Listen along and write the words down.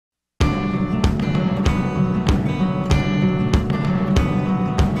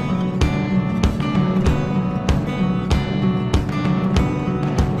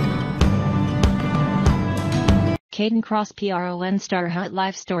Kayden Kross PRON Star Hut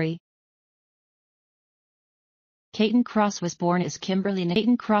Life Story. Kayden Kross was born as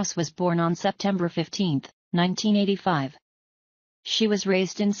Kayden Kross was born on September 15, 1985. She was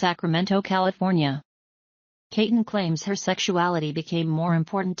raised in Sacramento, California. Kayden claims her sexuality became more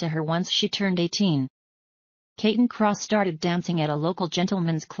important to her once she turned 18. Kayden Kross started dancing at a local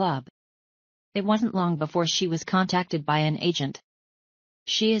gentleman's club. It wasn't long before she was contacted by an agent.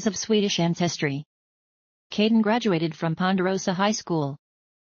 She is of Swedish ancestry. Kayden graduated from Ponderosa High School.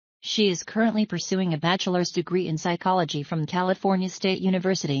 She is currently pursuing a bachelor's degree in psychology from California State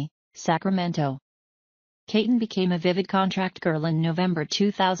University, Sacramento. Kayden became a Vivid contract girl in November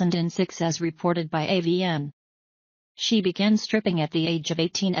 2006 as reported by AVN. She began stripping at the age of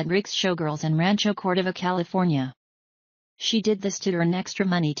 18 at Rick's Showgirls in Rancho Cordova, California. She did this to earn extra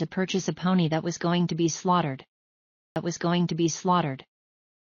money to purchase a pony that was going to be slaughtered.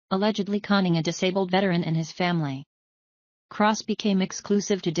 Allegedly conning a disabled veteran and his family. Kross became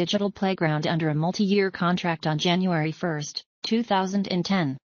exclusive to Digital Playground under a multi-year contract on January 1,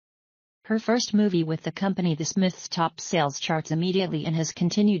 2010. Her first movie with the company The Smiths topped sales charts immediately and has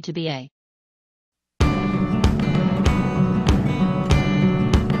continued to be a